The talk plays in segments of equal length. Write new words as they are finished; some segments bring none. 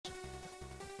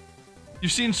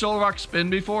You've seen Solrock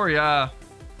spin before? Yeah.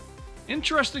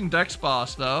 Interesting dex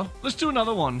boss, though. Let's do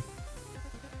another one.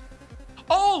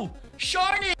 Oh!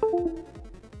 Shiny!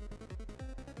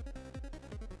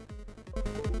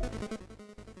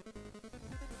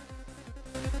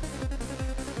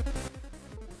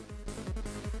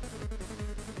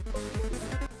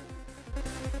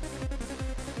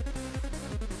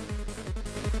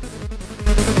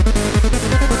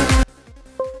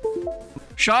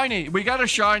 Shiny! We got a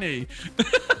shiny!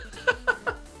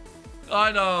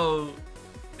 I know.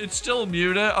 It's still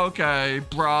muted? Okay,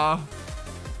 brah.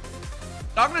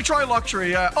 I'm gonna try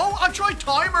Luxury, yeah. Oh, I tried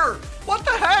Timer! What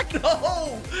the heck?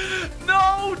 No!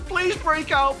 No! Please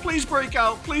break out! Please break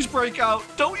out! Please break out!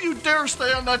 Don't you dare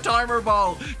stay on that Timer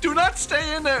ball! Do not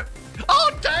stay in there!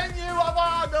 Oh, dang you! I'm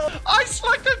on! No. I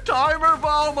selected Timer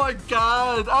ball! Oh my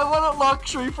god! I wanted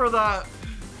Luxury for that!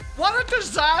 What a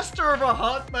disaster of a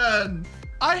hunt, man!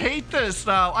 I hate this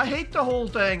now. I hate the whole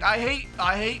thing. I hate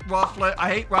Rufflet.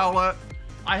 I hate Rowlet.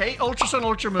 I hate Ultra Sun,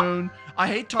 Ultra Moon. I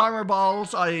hate Timer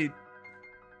balls. I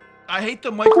hate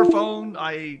the microphone.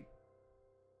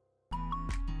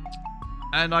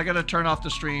 And I gotta turn off the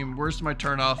stream. Where's my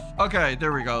turn off? Okay,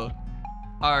 there we go.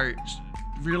 All right,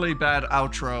 really bad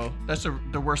outro. That's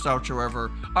the worst outro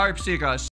ever. All right, see you guys.